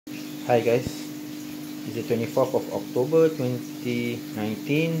Hi guys, it's the 24th of October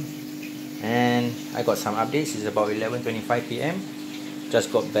 2019 and I got some updates. It's about 11:25 p.m.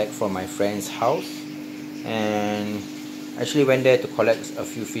 Just got back from my friend's house and actually went there to collect a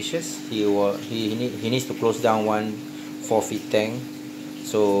few fishes. He needs to close down one 4-feet tank,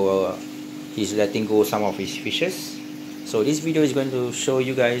 so he's letting go some of his fishes. So this video is going to show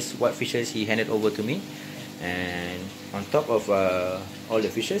you guys what fishes he handed over to me, and on top of all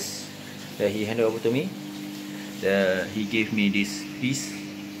the fishes that he handed over to me, he gave me this piece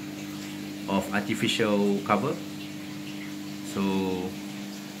of artificial cover. So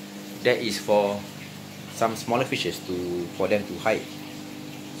that is for some smaller fishes for them to hide.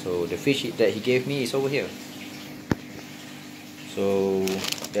 So the fish that he gave me is over here. So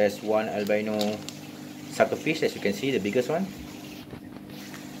there's one albino sucker fish, as you can see, the biggest one,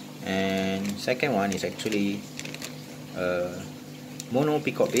 and second one is actually Mono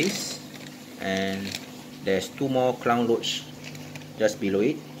Peacock Bass, and there's two more Clown Loaches just below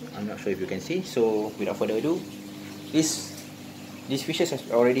it. I'm not sure if you can see. So without further ado, these fishes have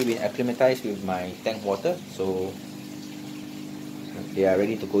already been acclimatized with my tank water, so they are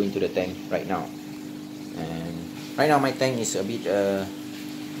ready to go into the tank right now. And right now my tank is a bit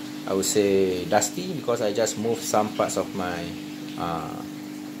I would say dusty, because I just moved some parts of my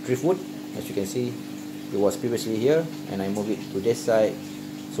driftwood. As you can see, it was previously here and I moved it to this side,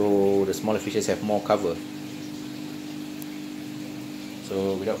 so the smaller fishes have more cover.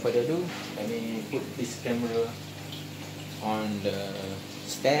 So without further ado, let me put this camera on the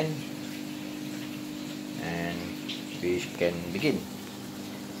stand and we can begin.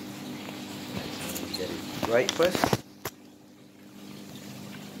 Get it right first.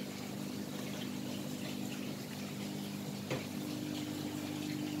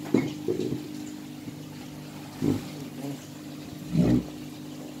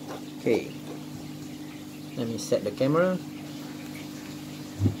 Okay, let me set the camera.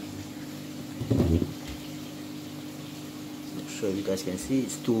 Not sure if you guys can see,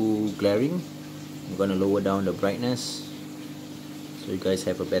 it's too glaring. I'm gonna lower down the brightness so you guys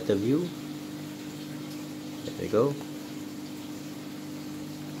have a better view. There we go.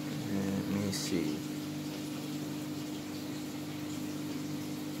 Let me see.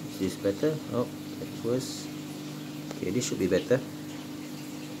 Is this better? Oh, that's worse. Okay, this should be better.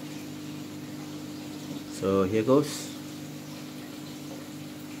 So here goes.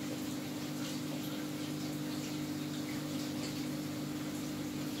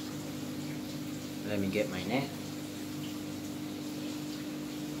 Let me get my net.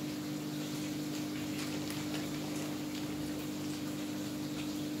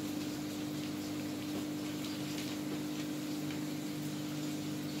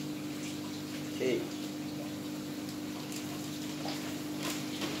 Okay.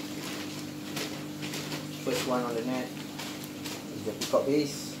 First one on the net is the peacock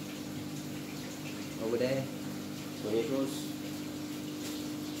bass over there. So here goes.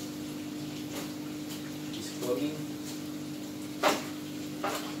 It's floating.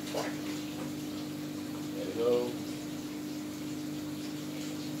 There we go.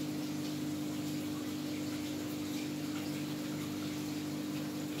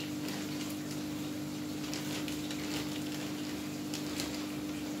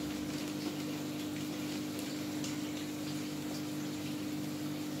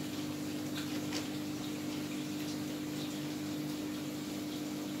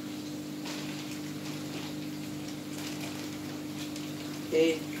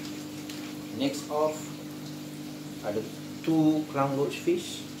 Okay, next off are the two Clown Loach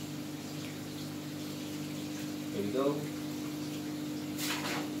fish. Here we go.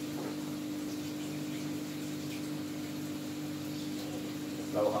 The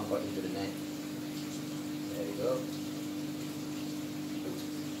Flowerhorn got into the net. There we go.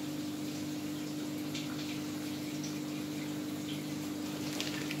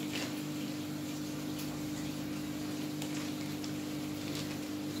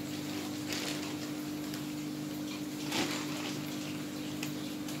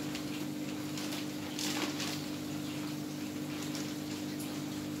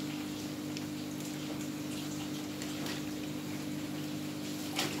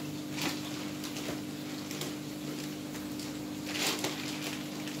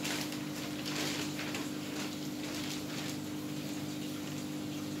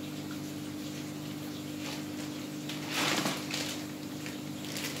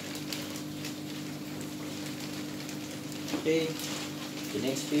 Okay, the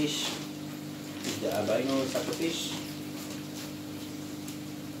next fish is the Albino Sucker fish.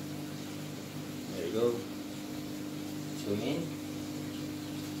 There you go. Swim in.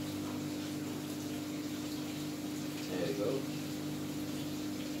 go.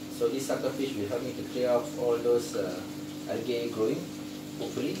 So this sucker fish will help me to clear off all those algae growing,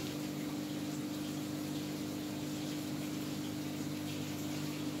 hopefully.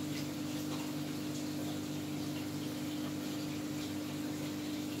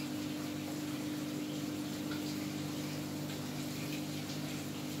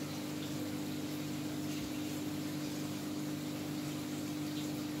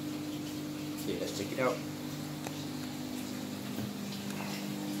 Okay, let's check it out.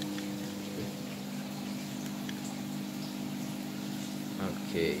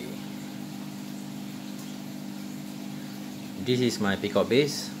 Okay, this is my peacock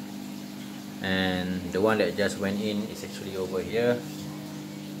bass, and the one that just went in is actually over here.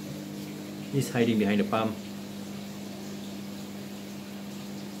 He's hiding behind the palm.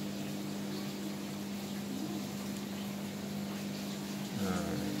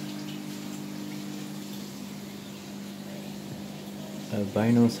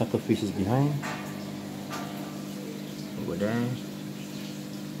 Albino Sucker fish is behind, over there,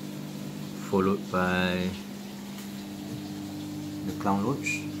 followed by the Clown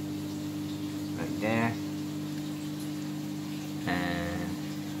Loach right there, and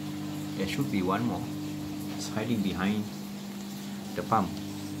there should be one more. It's hiding behind the palm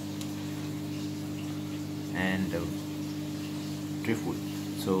and the driftwood.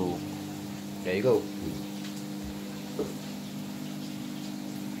 So there you go.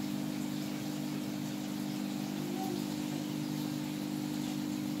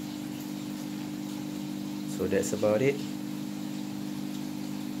 So that's about it.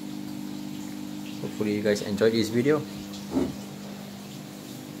 Hopefully you guys enjoyed this video,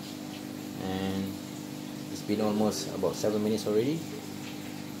 and it's been almost about 7 minutes already.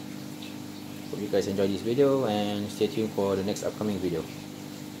 Hope you guys enjoyed this video, and stay tuned for the next upcoming video.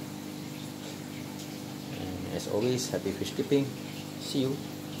 And as always, happy fish keeping. See you.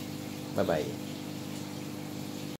 Bye bye.